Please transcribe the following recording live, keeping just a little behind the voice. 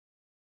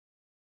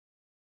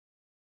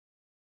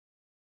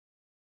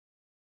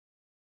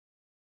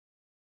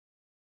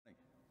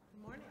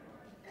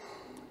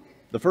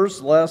The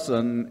first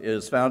lesson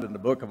is found in the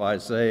book of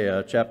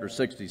Isaiah, chapter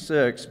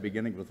 66,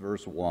 beginning with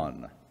verse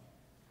 1.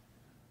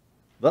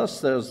 Thus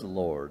says the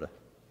Lord,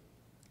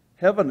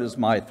 "Heaven is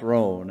my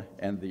throne,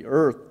 and the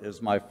earth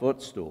is my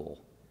footstool.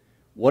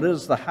 What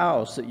is the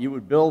house that you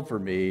would build for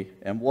me,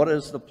 and what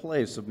is the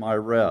place of my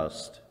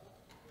rest?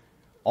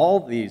 All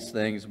these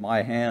things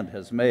my hand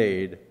has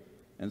made,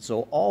 and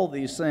so all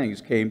these things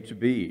came to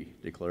be,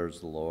 declares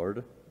the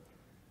Lord.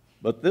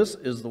 But this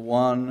is the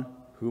one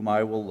whom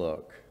I will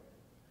look,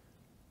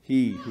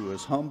 he who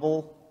is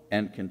humble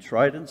and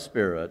contrite in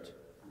spirit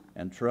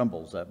and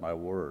trembles at my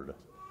word."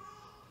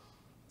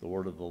 The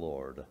word of the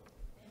Lord.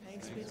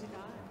 Thanks be to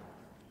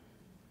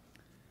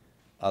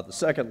God. The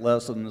second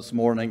lesson this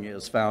morning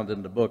is found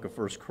in the book of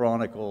 1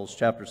 Chronicles,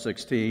 chapter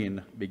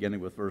 16, beginning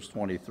with verse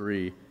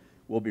 23.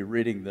 We'll be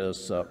reading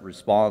this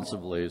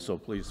responsively, so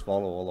please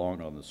follow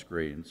along on the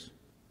screens.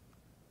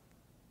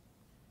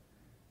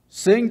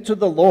 Sing to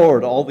the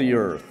Lord, all the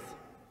earth.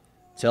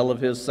 Tell of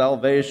his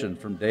salvation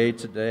from day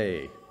to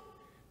day.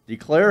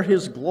 Declare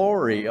his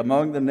glory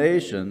among the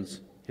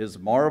nations, his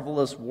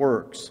marvelous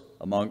works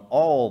among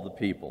all the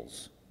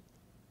peoples.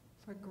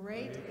 For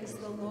great is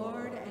the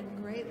Lord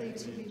and greatly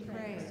to be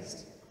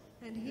praised,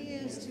 and he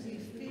is to be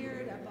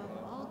feared above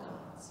all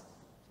gods.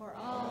 For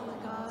all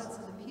the gods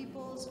of the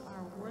peoples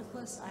are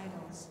worthless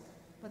idols,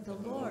 but the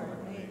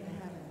Lord made the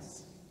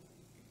heavens.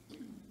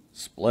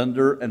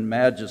 Splendor and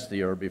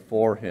majesty are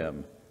before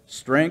him.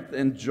 Strength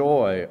and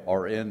joy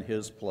are in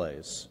his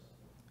place.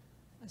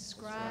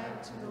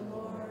 Ascribe to the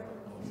Lord,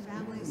 O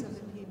families of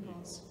the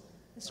peoples.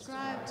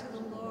 Ascribe to the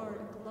Lord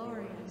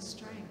glory and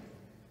strength.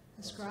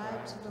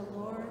 Ascribe to the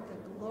Lord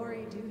the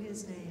glory due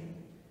his name.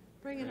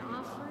 Bring an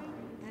offering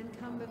and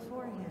come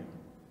before him.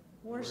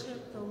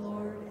 Worship the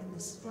Lord in the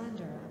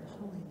splendor of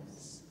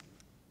holiness.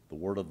 The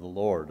word of the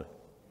Lord.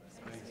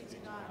 Thanks be to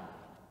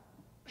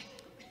God.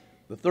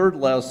 The third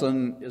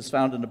lesson is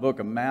found in the book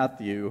of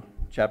Matthew,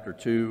 chapter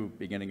 2,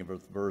 beginning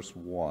with verse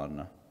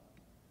 1.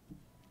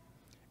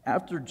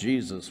 After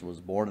Jesus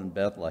was born in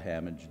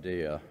Bethlehem in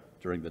Judea,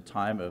 during the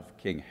time of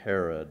King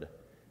Herod,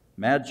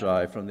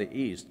 Magi from the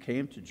east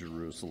came to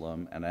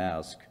Jerusalem and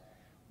asked,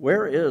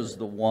 "Where is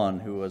the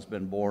one who has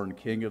been born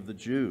King of the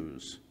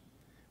Jews?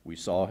 We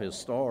saw his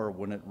star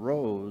when it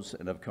rose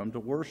and have come to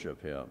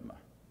worship him."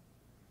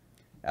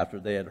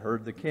 After they had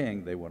heard the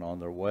king, they went on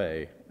their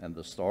way, and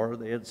the star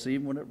they had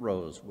seen when it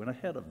rose went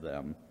ahead of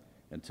them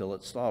until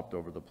it stopped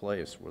over the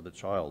place where the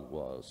child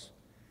was.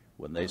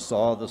 When they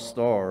saw the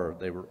star,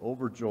 they were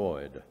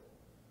overjoyed.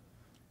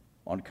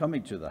 On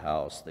coming to the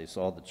house, they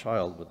saw the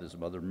child with his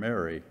mother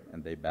Mary,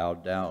 and they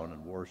bowed down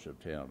and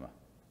worshipped him.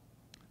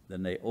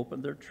 Then they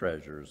opened their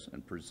treasures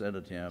and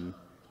presented him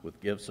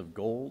with gifts of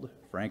gold,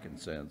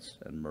 frankincense,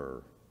 and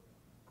myrrh.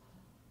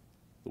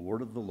 The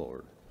word of the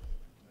Lord.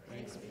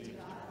 Thanks be to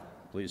God.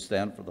 Please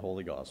stand for the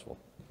Holy Gospel.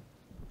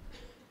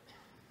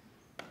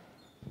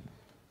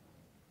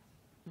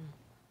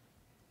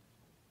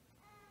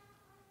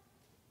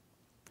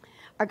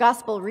 Our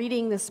gospel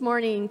reading this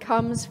morning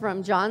comes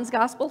from John's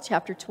Gospel,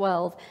 chapter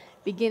 12,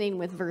 beginning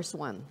with verse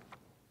 1.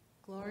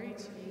 Glory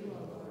to you, O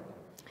Lord.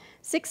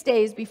 6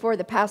 days before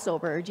the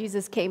Passover,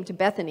 Jesus came to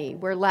Bethany,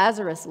 where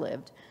Lazarus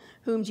lived,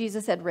 whom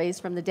Jesus had raised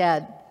from the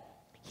dead.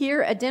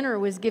 Here a dinner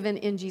was given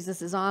in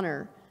Jesus'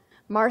 honor.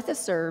 Martha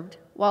served,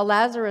 while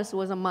Lazarus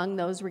was among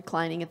those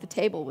reclining at the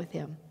table with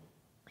him.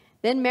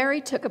 Then Mary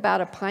took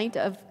about a pint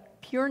of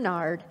pure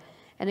nard,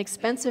 an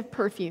expensive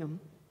perfume.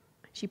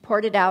 She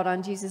poured it out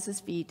on Jesus'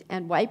 feet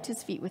and wiped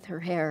his feet with her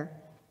hair.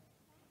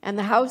 And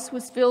the house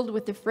was filled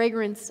with the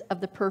fragrance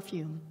of the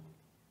perfume.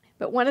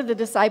 But one of the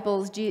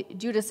disciples,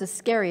 Judas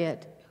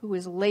Iscariot, who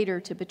was later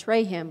to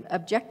betray him,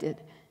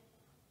 objected.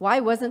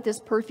 "Why wasn't this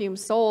perfume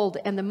sold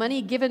and the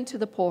money given to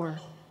the poor?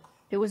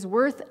 It was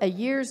worth a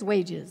year's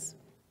wages."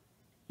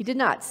 He did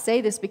not say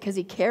this because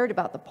he cared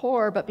about the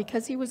poor, but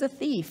because he was a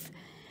thief.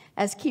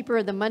 As keeper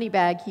of the money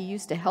bag, he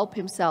used to help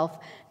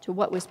himself to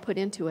what was put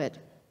into it.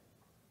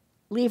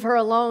 "Leave her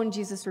alone,"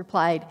 Jesus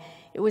replied.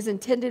 "It was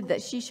intended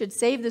that she should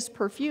save this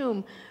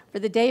perfume for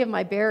the day of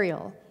my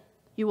burial.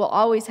 You will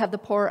always have the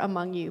poor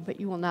among you, but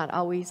you will not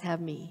always have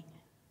me."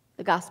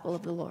 The Gospel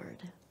of the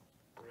Lord.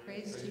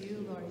 Praise to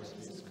you, Lord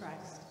Jesus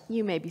Christ.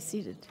 You may be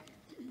seated.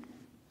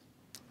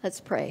 Let's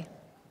pray.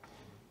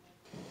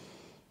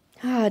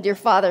 Dear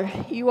Father,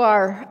 you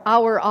are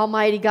our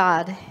Almighty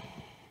God.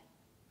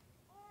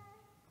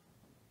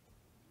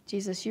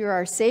 Jesus, you are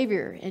our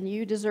Savior, and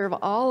you deserve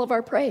all of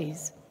our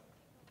praise.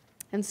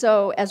 And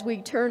so, as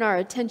we turn our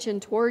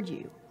attention toward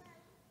you,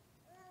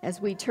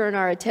 as we turn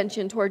our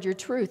attention toward your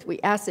truth,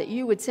 we ask that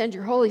you would send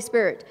your Holy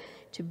Spirit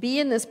to be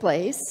in this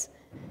place,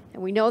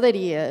 and we know that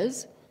he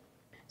is.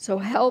 So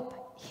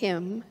help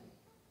him.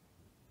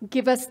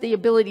 Give us the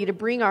ability to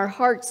bring our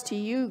hearts to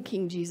you,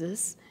 King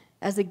Jesus,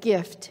 as a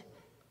gift,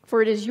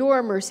 for it is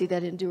your mercy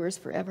that endures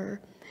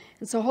forever.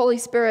 And so, Holy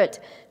Spirit,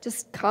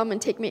 just come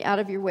and take me out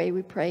of your way,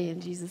 we pray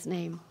in Jesus'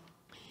 name.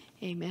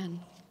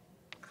 Amen.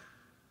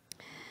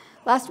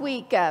 Last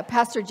week,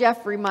 Pastor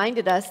Jeff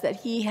reminded us that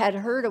he had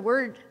heard a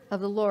word of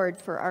the Lord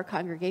for our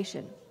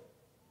congregation.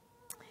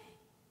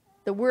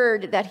 The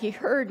word that he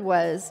heard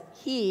was,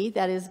 he,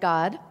 that is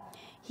God,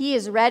 he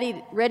is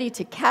ready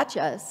to catch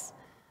us,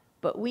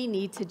 but we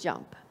need to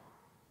jump.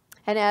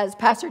 And as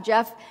Pastor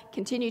Jeff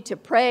continued to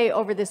pray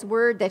over this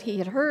word that he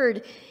had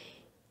heard,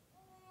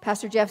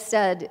 Pastor Jeff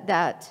said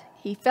that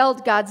he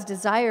felt God's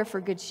desire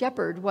for Good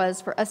Shepherd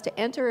was for us to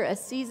enter a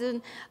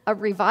season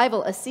of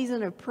revival, a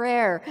season of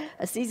prayer,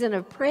 a season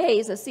of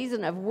praise, a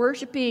season of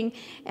worshiping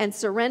and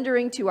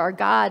surrendering to our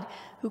God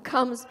who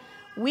comes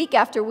week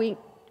after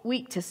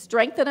week to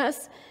strengthen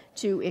us,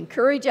 to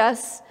encourage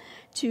us,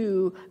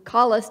 to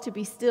call us to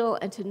be still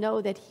and to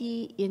know that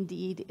he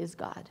indeed is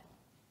God.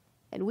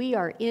 And we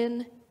are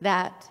in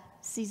that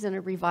season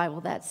of revival,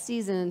 that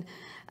season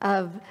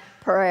of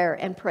prayer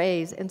and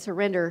praise and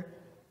surrender.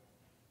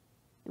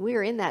 We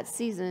are in that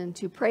season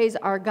to praise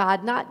our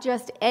God, not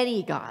just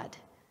any God,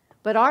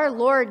 but our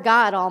Lord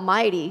God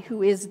Almighty,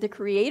 who is the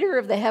creator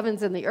of the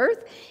heavens and the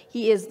earth.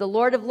 He is the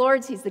Lord of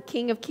lords. He's the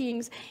King of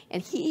kings,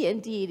 and he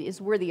indeed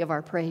is worthy of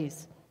our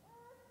praise.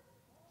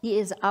 He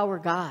is our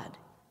God,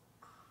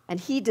 and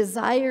he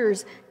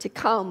desires to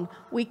come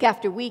week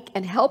after week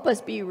and help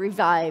us be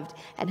revived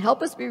and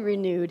help us be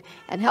renewed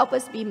and help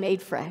us be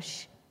made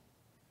fresh.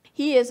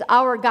 He is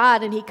our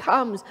God, and he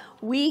comes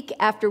week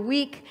after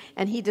week,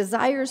 and he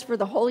desires for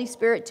the Holy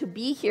Spirit to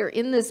be here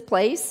in this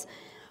place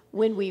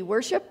when we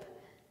worship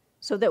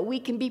so that we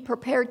can be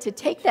prepared to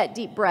take that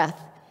deep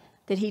breath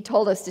that he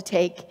told us to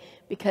take,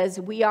 because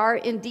we are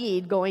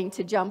indeed going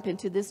to jump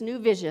into this new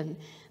vision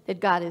that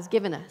God has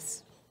given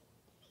us.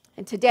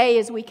 And today,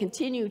 as we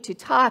continue to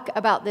talk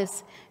about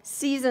this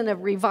season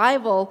of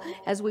revival,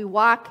 as we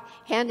walk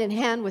hand in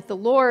hand with the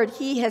Lord,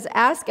 he has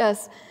asked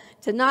us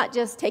to not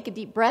just take a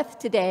deep breath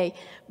today,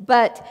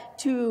 but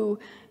to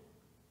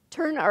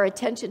turn our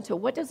attention to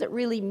what does it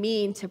really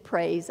mean to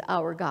praise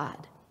our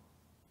God.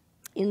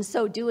 In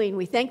so doing,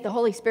 we thank the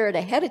Holy Spirit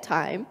ahead of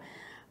time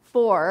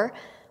for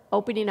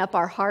opening up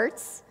our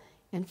hearts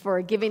and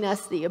for giving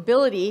us the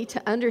ability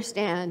to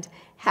understand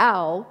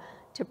how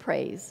to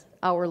praise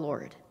our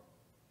Lord.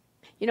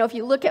 You know, if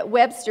you look at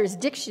Webster's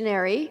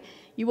dictionary,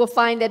 you will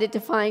find that it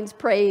defines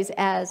praise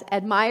as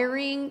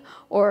admiring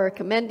or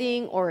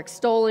commending or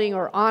extolling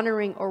or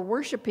honoring or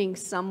worshiping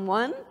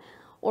someone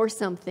or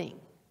something.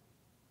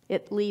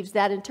 It leaves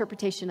that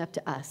interpretation up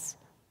to us.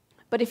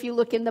 But if you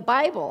look in the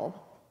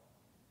Bible,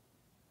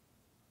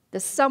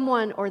 the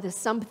someone or the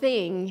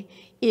something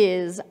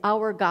is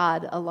our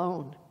God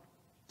alone.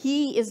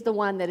 He is the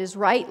one that is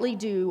rightly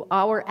due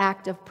our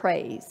act of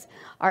praise,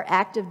 our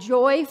act of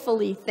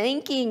joyfully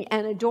thanking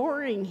and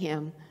adoring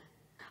him,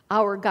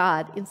 our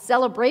God, in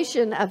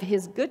celebration of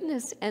his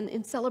goodness and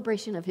in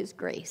celebration of his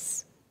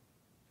grace.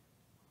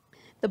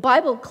 The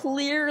Bible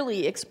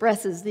clearly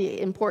expresses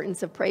the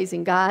importance of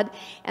praising God,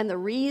 and the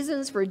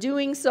reasons for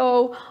doing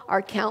so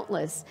are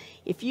countless.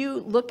 If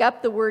you look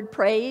up the word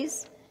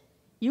praise,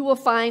 you will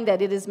find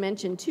that it is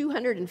mentioned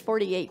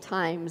 248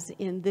 times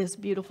in this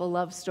beautiful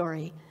love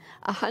story.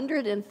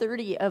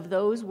 130 of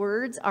those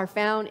words are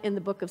found in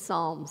the book of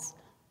Psalms.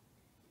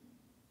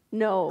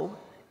 No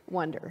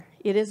wonder.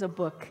 It is a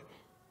book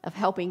of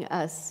helping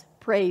us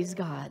praise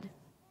God.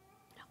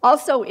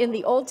 Also, in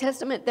the Old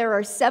Testament, there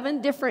are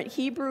 7 different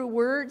Hebrew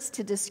words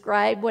to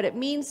describe what it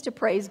means to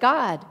praise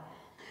God.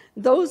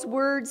 Those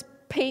words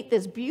paint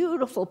this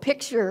beautiful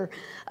picture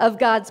of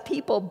God's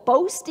people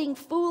boasting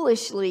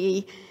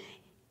foolishly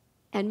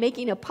and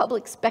making a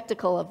public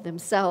spectacle of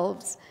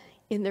themselves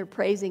in their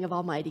praising of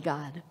Almighty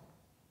God.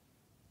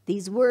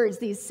 These words,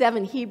 these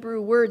 7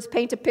 Hebrew words,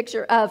 paint a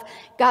picture of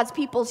God's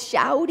people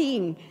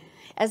shouting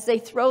as they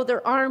throw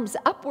their arms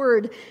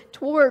upward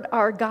toward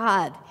our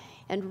God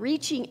and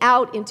reaching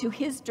out into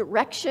his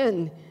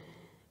direction.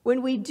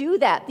 When we do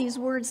that, these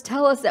words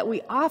tell us that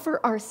we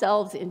offer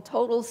ourselves in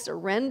total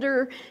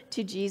surrender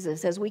to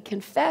Jesus as we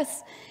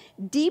confess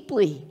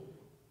deeply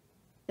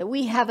that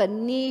we have a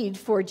need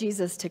for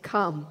Jesus to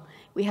come.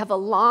 We have a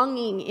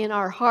longing in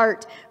our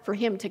heart for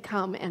him to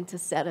come and to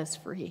set us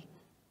free.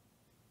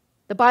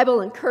 The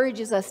Bible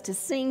encourages us to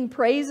sing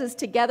praises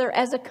together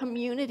as a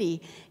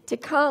community, to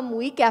come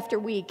week after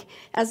week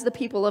as the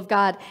people of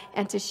God,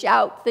 and to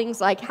shout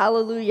things like,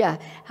 hallelujah,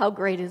 how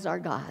great is our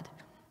God.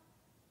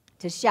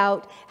 To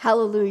shout,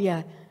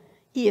 hallelujah,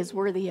 he is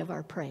worthy of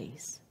our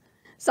praise.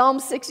 Psalm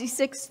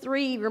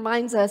 66:3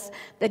 reminds us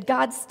that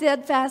God's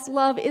steadfast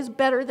love is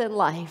better than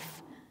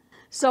life.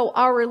 So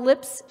our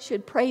lips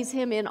should praise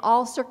him in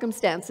all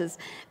circumstances.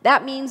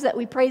 That means that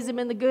we praise him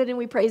in the good and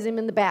we praise him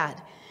in the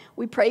bad.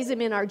 We praise him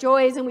in our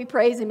joys and we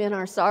praise him in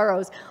our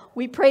sorrows.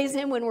 We praise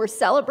him when we're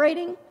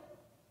celebrating,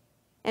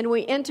 and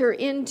we enter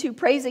into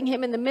praising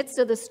him in the midst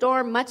of the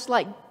storm, much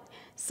like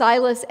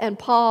Silas and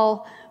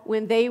Paul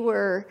when they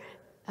were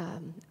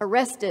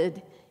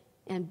arrested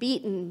and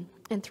beaten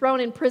and thrown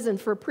in prison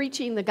for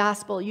preaching the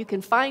gospel. You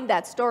can find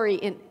that story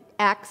in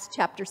Acts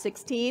chapter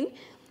 16.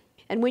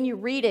 And when you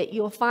read it,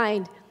 you'll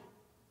find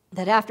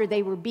that after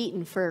they were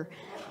beaten for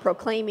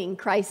proclaiming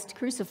Christ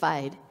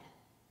crucified,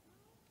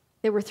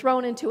 they were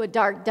thrown into a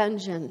dark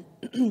dungeon.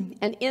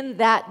 And in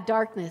that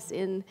darkness,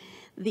 in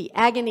the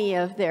agony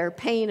of their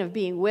pain of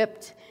being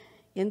whipped,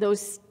 in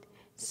those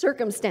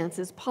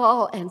circumstances,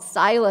 Paul and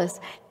Silas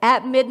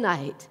at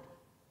midnight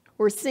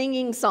were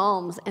singing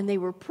psalms, and they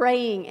were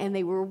praying, and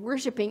they were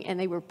worshiping, and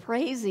they were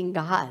praising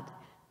God.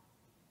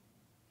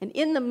 And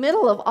in the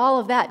middle of all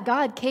of that,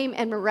 God came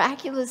and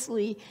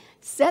miraculously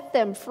set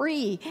them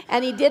free.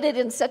 And he did it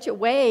in such a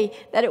way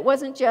that it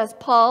wasn't just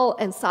Paul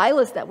and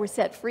Silas that were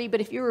set free,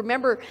 but if you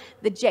remember,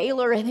 the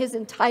jailer and his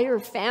entire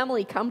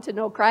family come to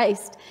know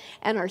Christ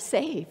and are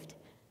saved.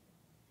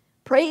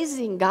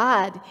 Praising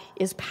God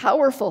is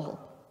powerful.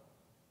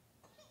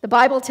 The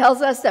Bible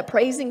tells us that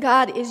praising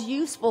God is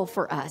useful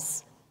for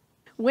us.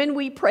 When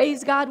we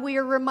praise God, we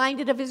are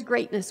reminded of his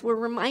greatness. We're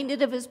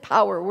reminded of his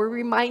power. We're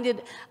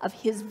reminded of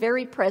his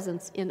very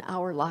presence in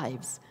our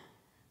lives.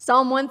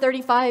 Psalm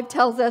 135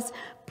 tells us,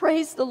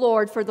 praise the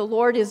Lord, for the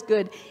Lord is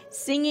good.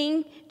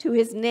 Singing to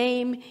his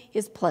name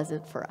is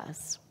pleasant for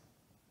us.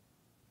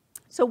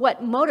 So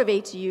what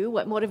motivates you,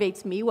 what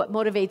motivates me, what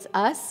motivates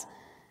us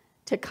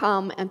to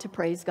come and to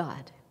praise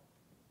God?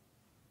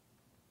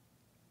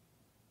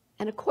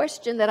 And a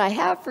question that I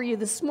have for you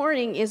this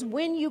morning is,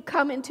 when you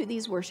come into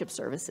these worship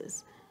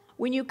services,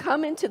 when you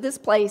come into this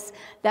place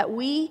that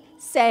we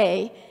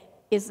say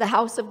is the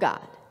house of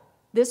God,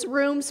 this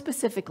room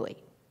specifically,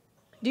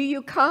 do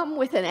you come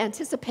with an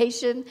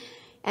anticipation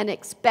and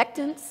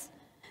expectance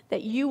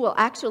that you will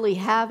actually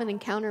have an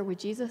encounter with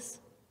Jesus?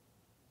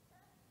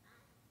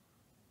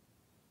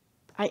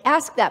 I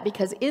ask that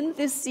because in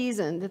this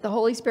season that the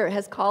Holy Spirit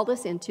has called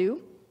us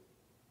into,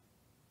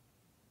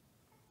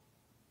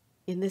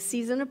 in this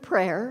season of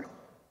prayer,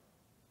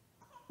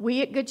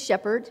 we at Good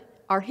Shepherd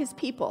are his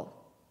people.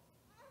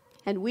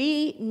 And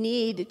we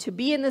need to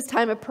be in this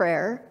time of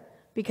prayer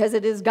because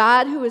it is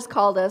God who has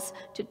called us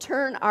to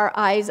turn our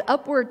eyes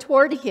upward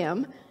toward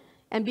him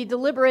and be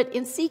deliberate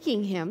in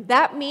seeking him.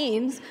 That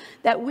means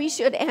that we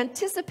should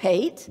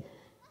anticipate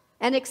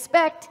and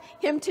expect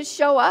him to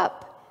show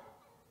up.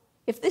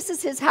 If this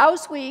is his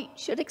house, we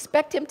should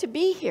expect him to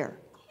be here.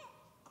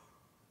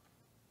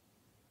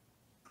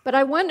 But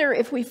I wonder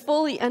if we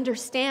fully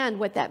understand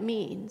what that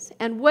means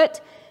and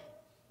what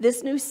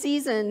this new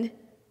season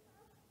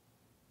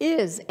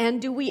is.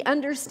 And do we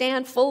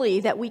understand fully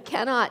that we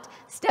cannot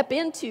step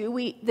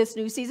into this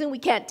new season? We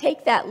can't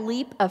take that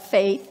leap of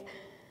faith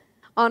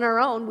on our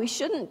own. We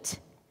shouldn't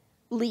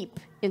leap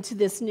into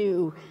this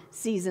new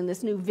season,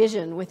 this new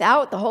vision,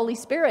 without the Holy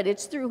Spirit.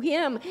 It's through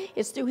him,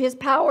 it's through his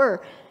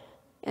power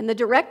and the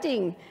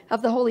directing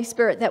of the Holy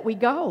Spirit that we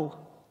go.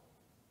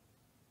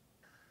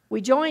 We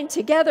join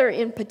together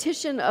in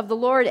petition of the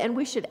Lord, and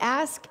we should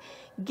ask,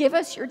 give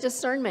us your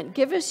discernment,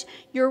 give us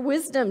your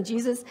wisdom,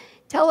 Jesus.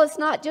 Tell us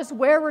not just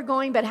where we're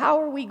going, but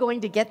how are we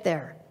going to get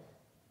there?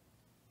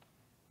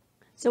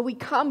 So we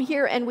come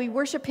here and we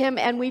worship him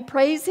and we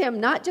praise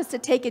him, not just to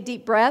take a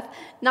deep breath,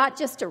 not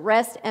just to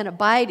rest and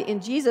abide in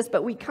Jesus,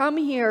 but we come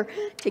here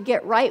to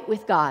get right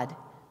with God.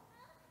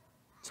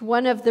 It's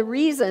one of the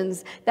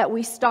reasons that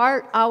we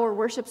start our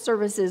worship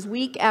services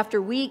week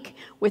after week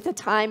with a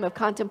time of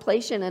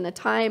contemplation and a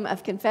time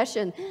of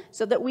confession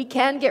so that we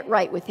can get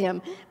right with him,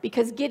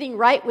 because getting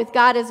right with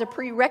God is a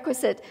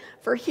prerequisite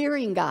for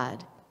hearing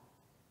God.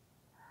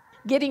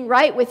 Getting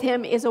right with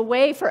him is a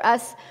way for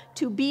us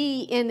to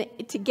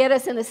get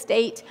us in a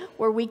state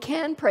where we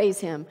can praise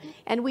him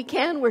and we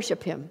can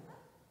worship him.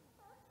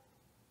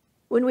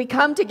 When we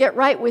come to get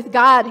right with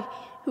God,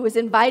 who has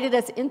invited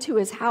us into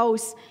his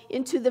house,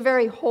 into the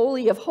very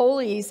holy of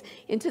holies,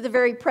 into the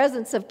very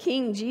presence of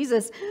King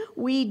Jesus,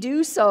 we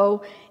do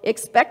so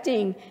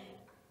expecting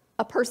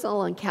a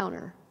personal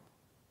encounter.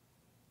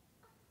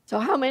 So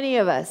how many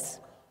of us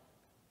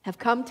have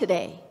come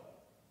today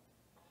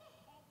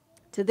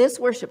to this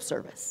worship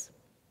service,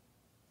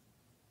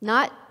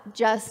 not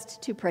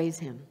just to praise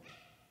him,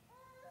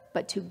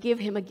 but to give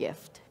him a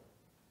gift?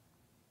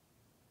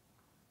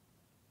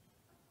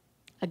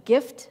 A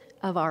gift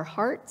of our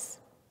hearts,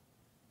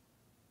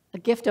 a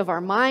gift of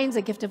our minds,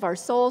 a gift of our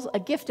souls, a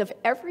gift of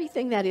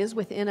everything that is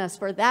within us,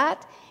 for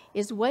that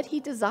is what he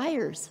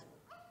desires.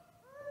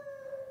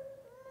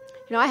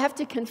 You know, I have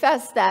to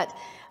confess that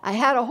I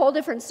had a whole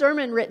different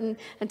sermon written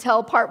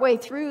until partway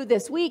through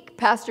this week.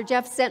 Pastor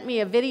Jeff sent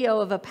me a video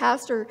of a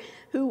pastor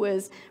who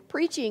was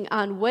preaching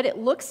on what it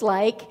looks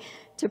like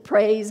to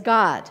praise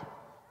God.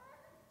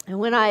 And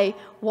when I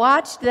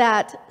watched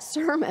that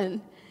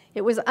sermon,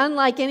 it was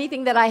unlike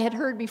anything that I had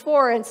heard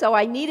before, and so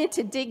I needed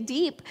to dig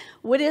deep.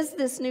 What is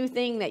this new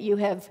thing that you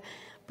have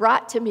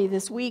brought to me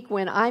this week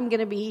when I'm going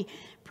to be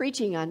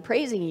preaching on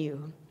praising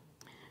you?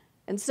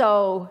 And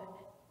so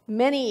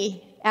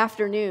many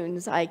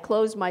afternoons, I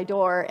closed my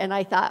door and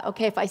I thought,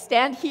 okay, if I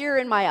stand here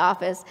in my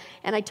office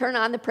and I turn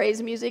on the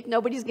praise music,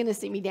 nobody's going to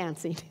see me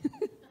dancing.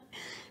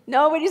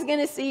 Nobody's going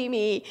to see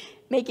me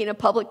making a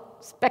public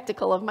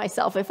spectacle of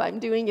myself if I'm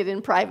doing it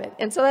in private.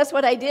 And so that's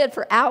what I did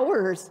for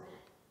hours.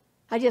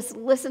 I just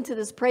listened to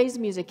this praise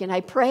music and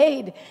I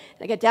prayed. And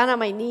I got down on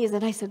my knees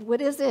and I said,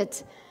 what is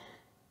it?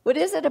 What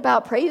is it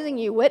about praising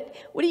you? What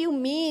do you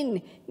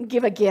mean,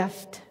 give a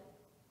gift?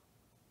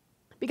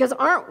 Because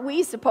aren't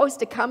we supposed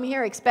to come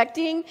here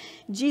expecting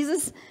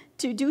Jesus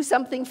to do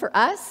something for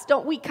us?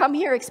 Don't we come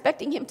here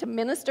expecting him to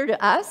minister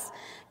to us,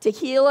 to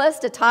heal us,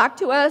 to talk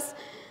to us,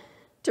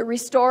 to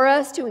restore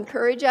us, to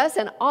encourage us?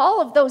 And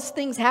all of those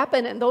things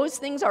happen, and those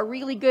things are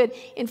really good.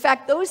 In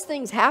fact, those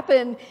things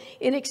happen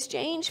in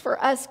exchange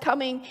for us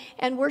coming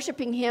and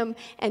worshiping him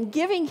and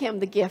giving him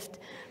the gift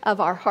of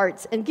our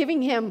hearts and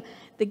giving him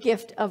the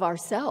gift of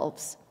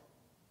ourselves.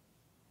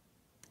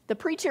 The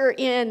preacher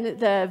in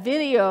the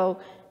video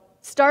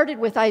started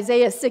with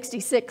Isaiah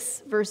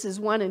 66, verses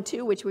 1 and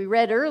 2, which we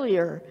read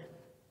earlier.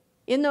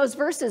 In those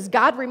verses,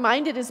 God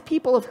reminded his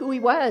people of who he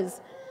was,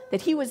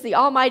 that he was the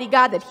Almighty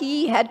God, that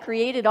he had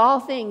created all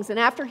things. And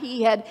after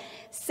he had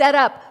set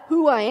up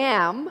who I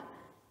am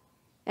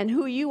and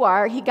who you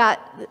are, he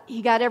got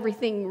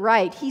everything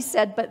right. He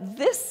said, but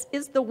this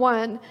is the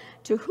one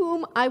to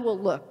whom I will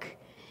look,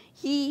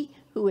 he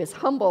who is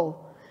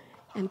humble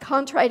and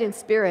contrite in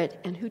spirit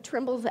and who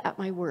trembles at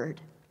my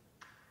word.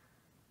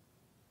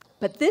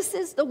 But this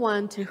is the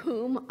one to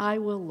whom I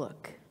will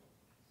look.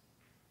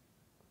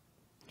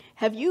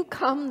 Have you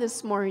come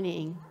this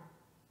morning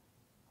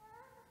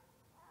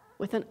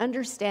with an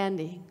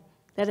understanding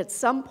that at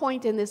some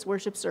point in this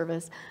worship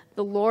service,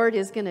 the Lord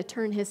is going to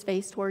turn his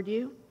face toward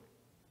you?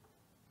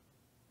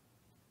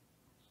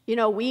 You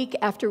know, week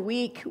after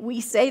week,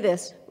 we say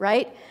this,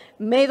 right?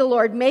 May the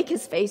Lord make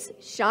his face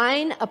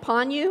shine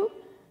upon you.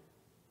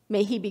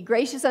 May he be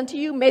gracious unto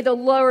you. May the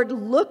Lord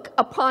look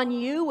upon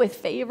you with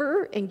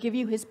favor and give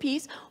you his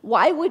peace.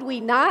 Why would we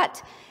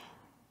not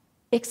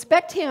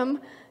expect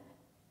him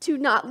to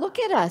not look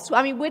at us?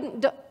 I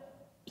mean,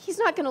 he's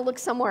not going to look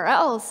somewhere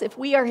else. If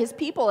we are his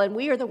people and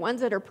we are the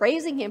ones that are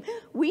praising him,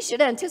 we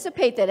should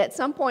anticipate that at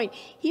some point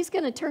he's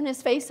going to turn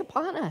his face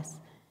upon us.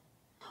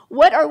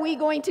 What are we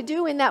going to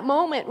do in that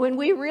moment when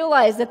we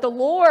realize that the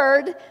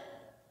Lord,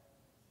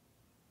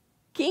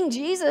 King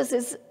Jesus,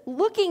 is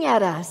looking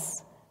at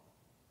us?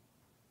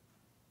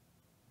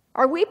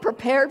 Are we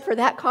prepared for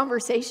that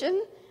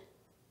conversation?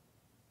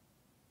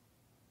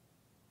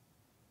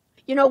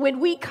 You know, when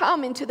we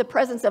come into the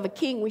presence of a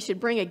king, we should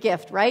bring a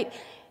gift, right?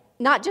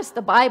 Not just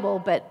the Bible,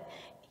 but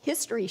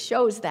history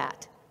shows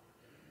that.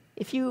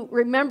 If you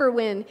remember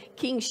when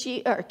Queen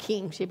Sheba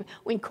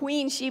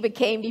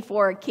came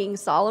before King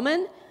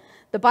Solomon,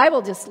 the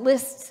Bible just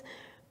lists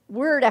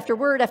word after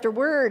word after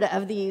word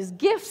of these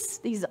gifts,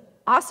 these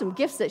awesome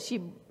gifts that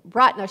she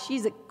brought. Now,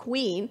 she's a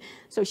queen,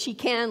 so she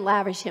can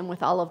lavish him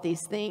with all of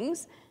these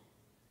things.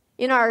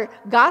 In our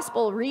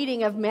gospel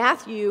reading of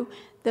Matthew,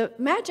 the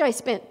Magi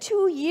spent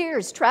 2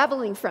 years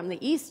traveling from the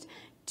east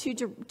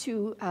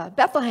to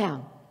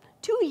Bethlehem.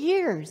 2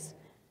 years.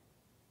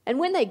 And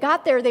when they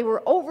got there, they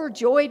were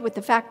overjoyed with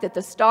the fact that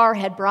the star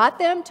had brought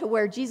them to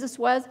where Jesus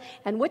was.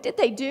 And what did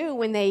they do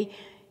when they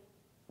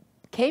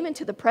came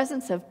into the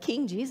presence of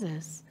King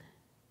Jesus?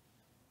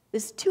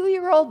 This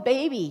 2-year-old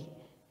baby.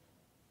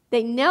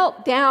 They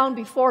knelt down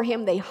before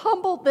him, they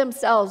humbled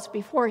themselves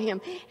before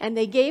him, and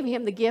they gave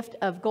him the gift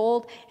of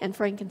gold and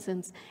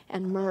frankincense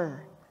and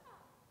myrrh.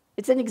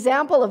 It's an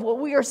example of what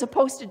we are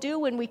supposed to do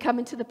when we come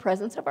into the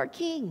presence of our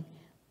King.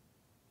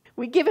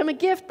 We give him a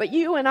gift, but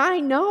you and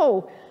I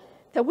know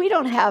that we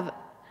don't have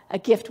a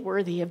gift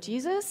worthy of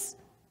Jesus.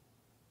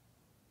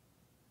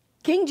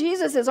 King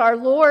Jesus is our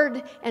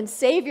Lord and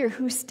Savior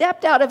who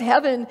stepped out of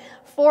heaven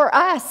for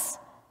us.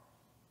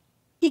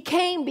 He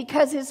came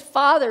because his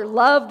Father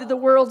loved the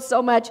world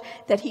so much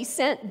that he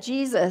sent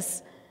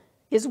Jesus,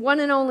 his one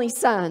and only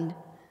Son,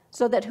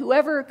 so that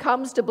whoever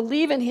comes to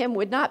believe in him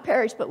would not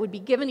perish but would be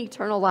given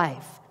eternal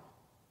life.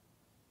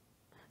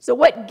 So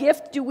what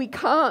gift do we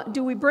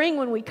bring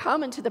when we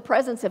come into the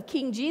presence of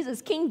King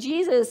Jesus? King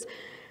Jesus,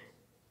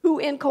 who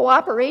in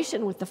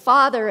cooperation with the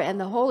Father and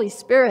the Holy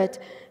Spirit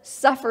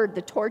suffered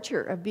the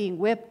torture of being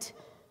whipped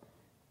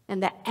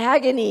and the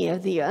agony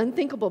of the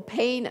unthinkable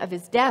pain of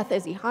his death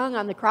as he hung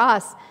on the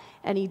cross,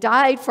 and he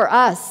died for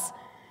us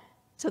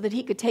so that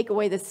he could take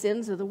away the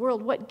sins of the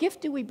world. What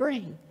gift do we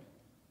bring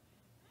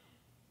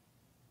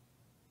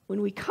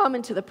when we come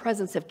into the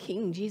presence of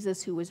King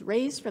Jesus, who was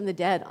raised from the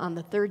dead on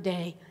the third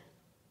day,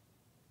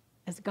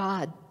 as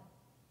God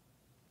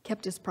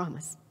kept his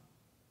promise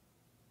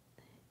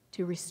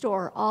to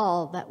restore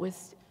all that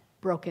was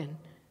broken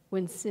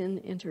when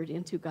sin entered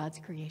into God's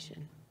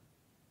creation?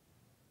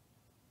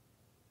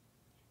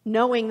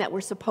 Knowing that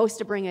we're supposed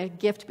to bring a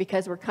gift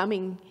because we're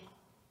coming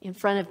in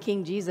front of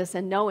King Jesus,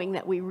 and knowing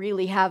that we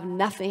really have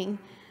nothing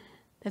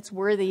that's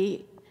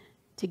worthy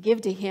to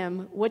give to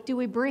him, what do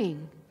we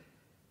bring?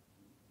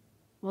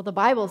 Well, the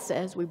Bible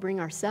says we bring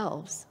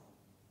ourselves.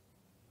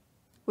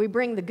 We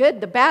bring the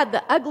good, the bad,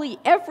 the ugly,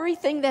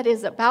 everything that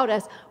is about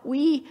us.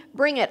 We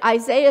bring it.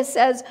 Isaiah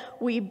says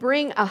we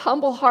bring a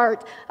humble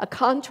heart, a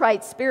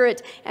contrite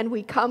spirit, and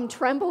we come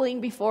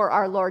trembling before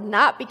our Lord,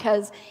 not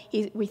because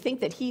we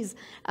think that he's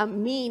a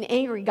mean,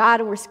 angry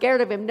God and we're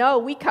scared of him. No,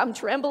 we come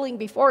trembling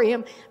before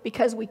him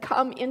because we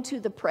come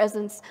into the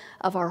presence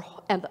of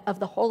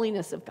the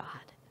holiness of God.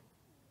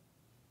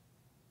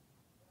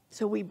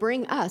 So we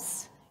bring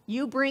us.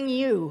 You bring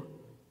you.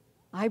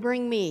 I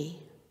bring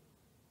me.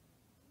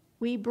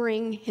 We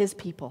bring his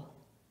people.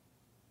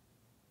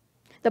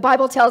 The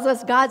Bible tells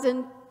us God's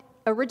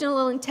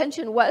original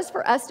intention was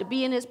for us to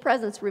be in his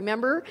presence.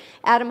 Remember,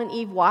 Adam and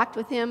Eve walked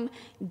with him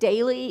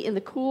daily in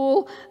the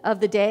cool of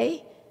the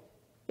day.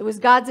 It was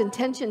God's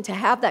intention to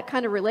have that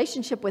kind of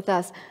relationship with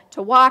us,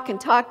 to walk and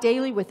talk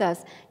daily with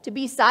us, to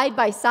be side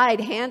by side,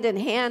 hand in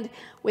hand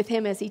with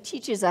him as he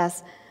teaches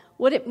us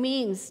what it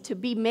means to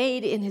be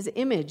made in his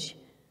image.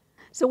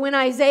 So when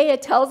Isaiah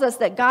tells us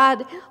that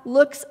God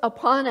looks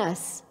upon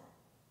us,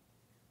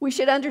 we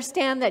should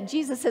understand that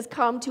Jesus has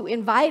come to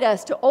invite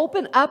us to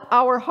open up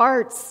our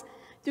hearts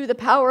through the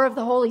power of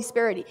the Holy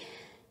Spirit.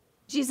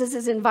 Jesus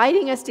is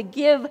inviting us to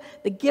give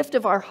the gift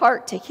of our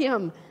heart to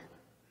him,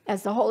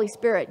 as the Holy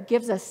Spirit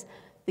gives us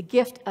the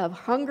gift of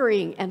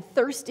hungering and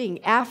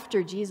thirsting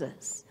after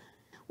Jesus.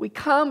 We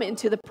come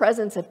into the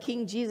presence of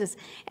King Jesus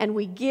and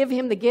we give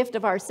him the gift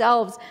of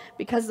ourselves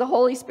because the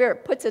Holy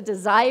Spirit puts a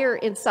desire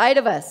inside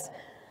of us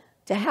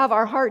to have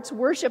our hearts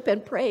worship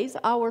and praise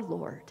our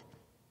Lord.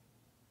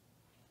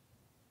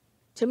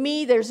 To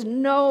me, there's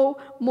no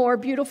more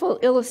beautiful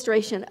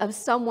illustration of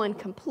someone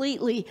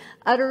completely,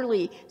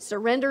 utterly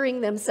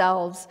surrendering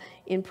themselves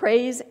in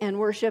praise and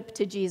worship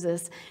to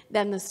Jesus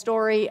than the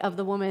story of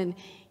the woman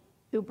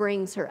who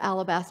brings her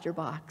alabaster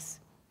box.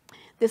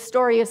 This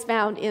story is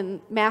found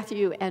in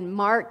Matthew and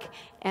Mark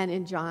and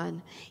in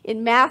John.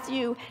 In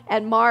Matthew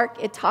and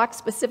Mark, it talks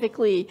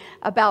specifically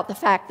about the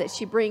fact that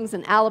she brings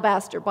an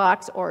alabaster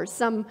box, or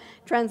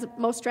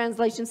most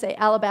translations say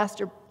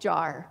alabaster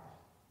jar.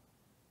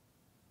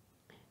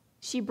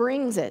 She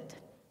brings it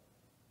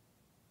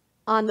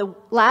on the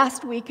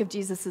last week of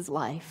Jesus'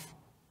 life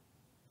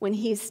when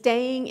he's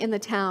staying in the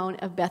town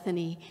of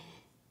Bethany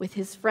with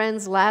his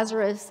friends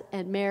Lazarus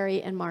and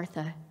Mary and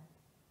Martha.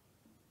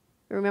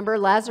 Remember,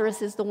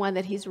 Lazarus is the one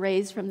that he's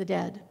raised from the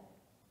dead.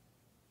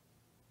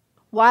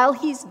 While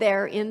he's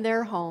there in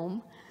their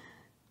home,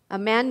 a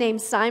man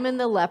named Simon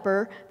the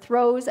leper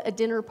throws a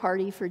dinner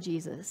party for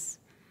Jesus.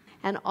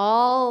 And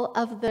all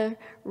of the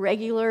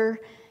regular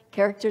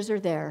characters are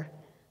there.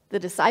 The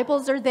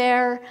disciples are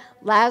there.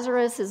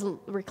 Lazarus is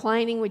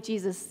reclining with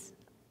Jesus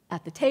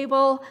at the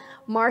table.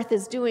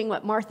 Martha's doing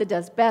what Martha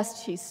does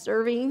best. She's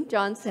serving,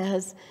 John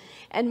says.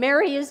 And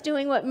Mary is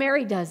doing what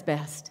Mary does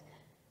best.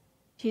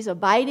 She's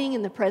abiding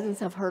in the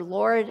presence of her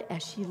Lord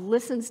as she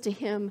listens to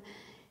him,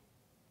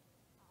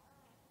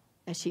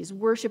 as she's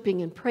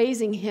worshiping and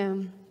praising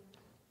him.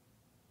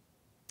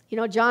 You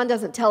know, John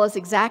doesn't tell us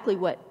exactly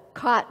what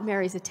caught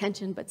Mary's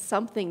attention, but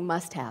something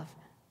must have.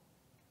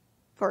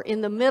 For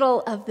in the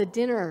middle of the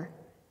dinner,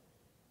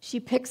 she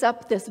picks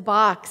up this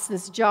box,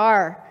 this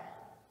jar,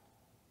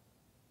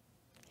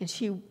 and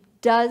she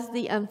does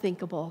the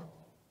unthinkable.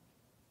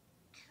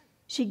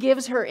 She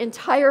gives her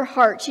entire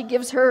heart, she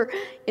gives her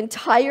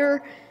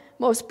entire,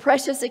 most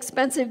precious,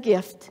 expensive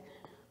gift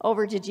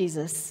over to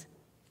Jesus.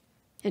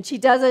 And she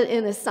does it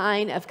in a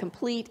sign of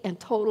complete and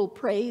total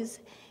praise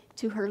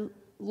to her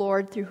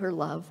Lord through her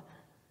love.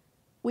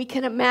 We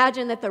can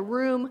imagine that the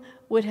room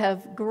would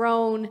have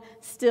grown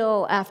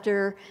still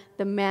after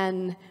the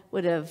men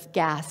would have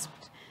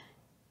gasped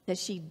that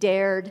she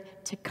dared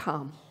to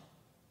come.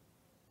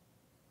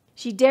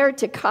 She dared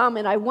to come,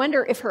 and I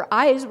wonder if her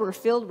eyes were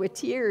filled with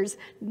tears,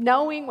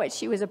 knowing what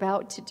she was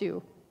about to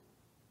do.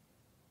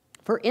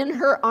 For in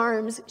her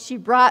arms, she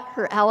brought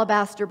her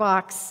alabaster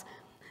box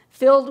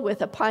filled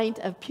with a pint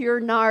of pure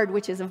nard,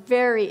 which is a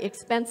very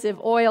expensive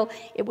oil.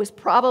 It was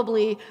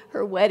probably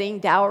her wedding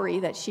dowry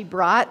that she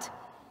brought.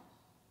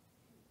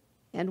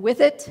 And with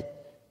it,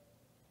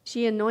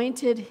 she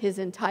anointed his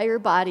entire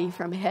body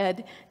from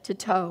head to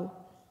toe.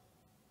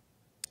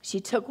 She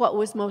took what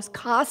was most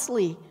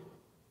costly,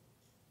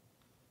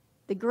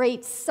 the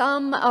great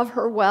sum of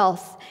her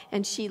wealth,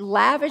 and she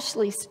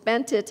lavishly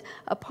spent it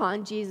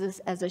upon Jesus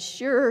as a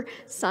sure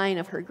sign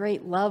of her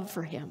great love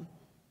for him.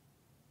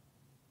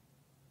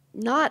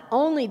 Not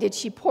only did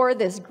she pour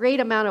this great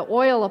amount of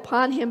oil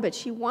upon him, but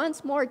she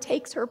once more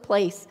takes her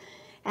place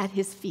at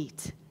his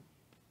feet.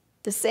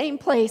 The same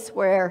place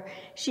where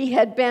she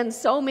had been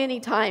so many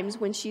times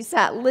when she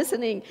sat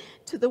listening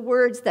to the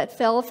words that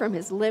fell from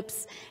his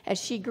lips as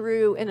she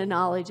grew in a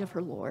knowledge of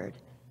her Lord.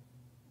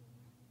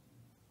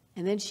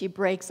 And then she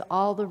breaks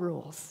all the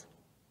rules.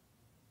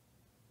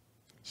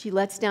 She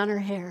lets down her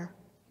hair.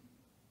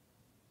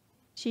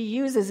 She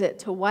uses it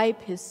to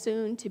wipe his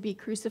soon-to-be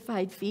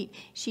crucified feet.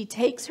 She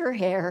takes her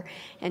hair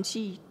and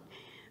she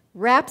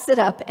wraps it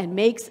up and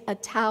makes a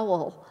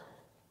towel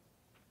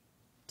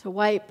to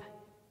wipe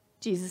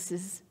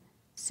Jesus'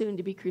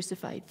 soon-to-be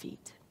crucified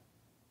feet.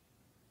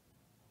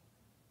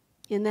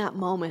 In that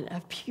moment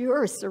of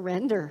pure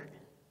surrender,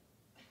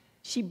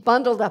 she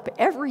bundled up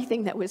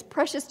everything that was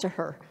precious to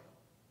her,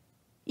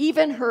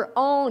 even her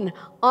own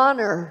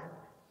honor,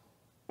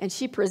 and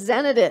she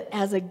presented it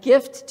as a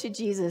gift to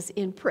Jesus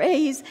in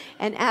praise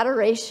and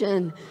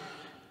adoration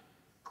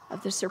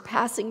of the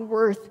surpassing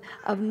worth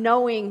of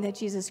knowing that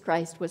Jesus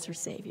Christ was her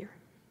Savior.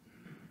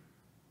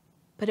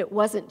 But it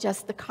wasn't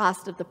just the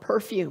cost of the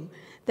perfume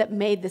that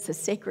made this a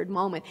sacred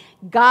moment.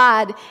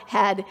 God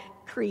had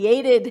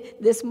created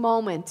this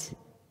moment.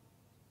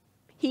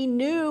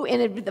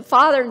 The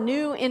Father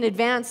knew in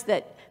advance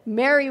that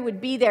Mary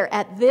would be there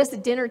at this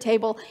dinner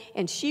table,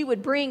 and she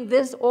would bring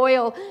this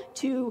oil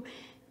to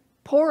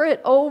pour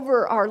it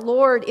over our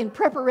Lord in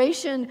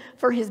preparation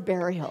for his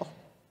burial.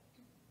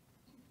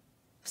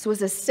 This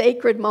was a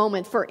sacred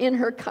moment, for in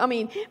her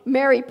coming,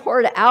 Mary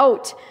poured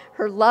out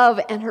her love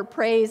and her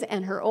praise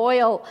and her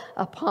oil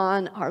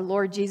upon our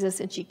Lord Jesus.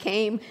 And she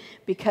came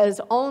because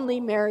only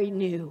Mary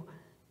knew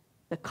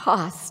the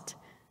cost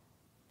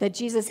that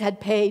Jesus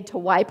had paid to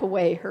wipe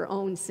away her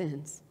own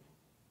sins.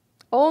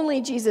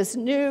 Only Jesus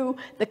knew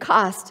the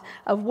cost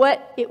of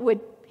what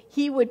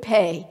he would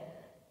pay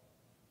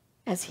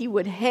as he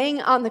would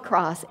hang on the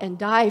cross and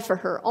die for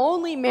her.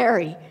 Only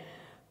Mary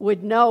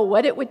would know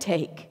what it would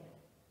take,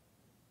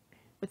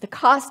 what the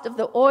cost of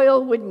the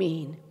oil would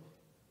mean,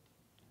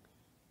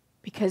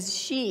 because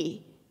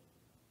she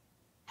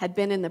had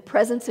been in the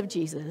presence of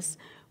Jesus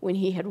when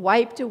he had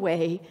wiped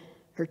away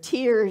her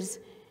tears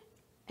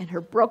and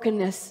her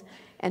brokenness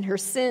and her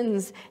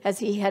sins, as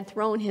he had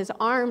thrown his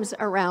arms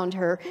around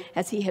her,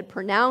 as he had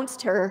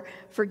pronounced her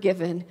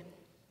forgiven,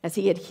 as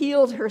he had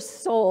healed her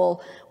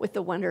soul with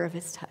the wonder of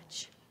his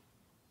touch.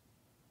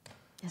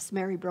 Yes,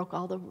 Mary broke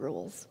all the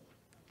rules.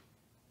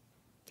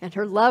 And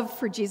her love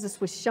for Jesus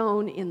was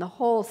shown in the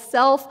whole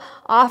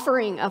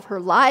self-offering of her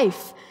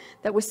life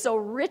that was so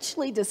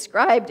richly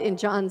described in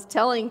John's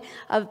telling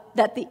of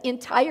that the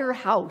entire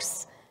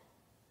house,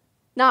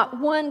 not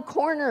one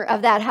corner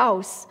of that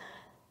house,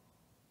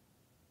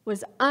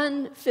 was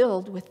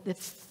unfilled with the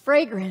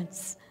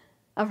fragrance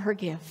of her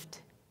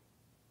gift.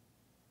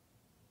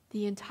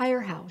 The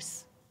entire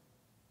house.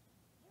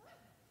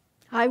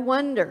 I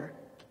wonder,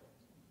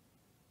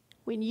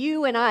 when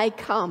you and I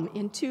come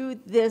into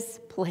this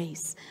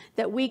place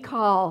that we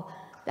call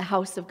the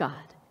house of God,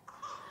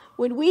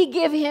 when we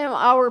give him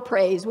our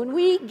praise, when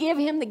we give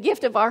him the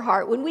gift of our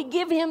heart, when we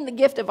give him the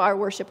gift of our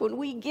worship, when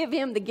we give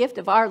him the gift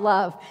of our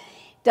love,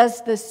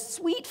 does the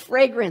sweet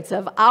fragrance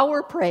of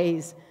our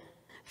praise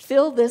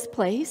fill this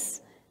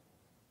place?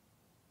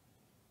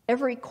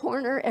 Every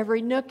corner,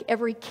 every nook,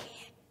 every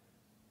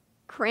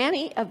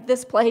cranny of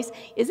this place,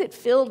 is it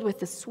filled with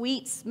the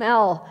sweet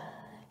smell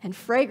and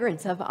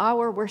fragrance of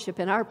our worship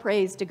and our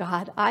praise to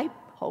God? I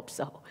hope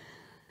so,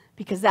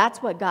 because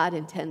that's what God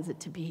intends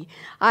it to be.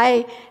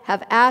 I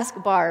have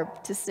asked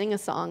Barb to sing a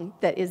song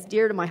that is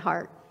dear to my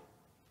heart.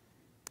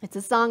 It's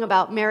a song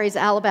about Mary's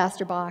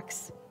alabaster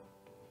box.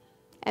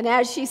 And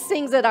as she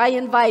sings it, I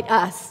invite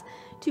us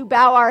to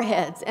bow our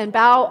heads and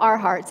bow our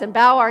hearts and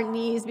bow our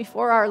knees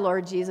before our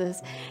Lord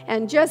Jesus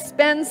and just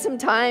spend some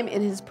time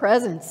in his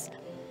presence.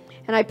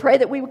 And I pray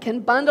that we can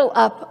bundle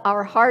up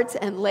our hearts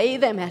and lay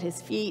them at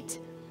his feet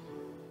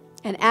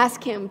and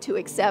ask him to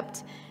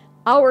accept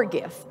our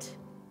gift,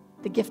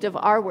 the gift of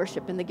our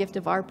worship and the gift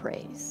of our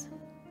praise.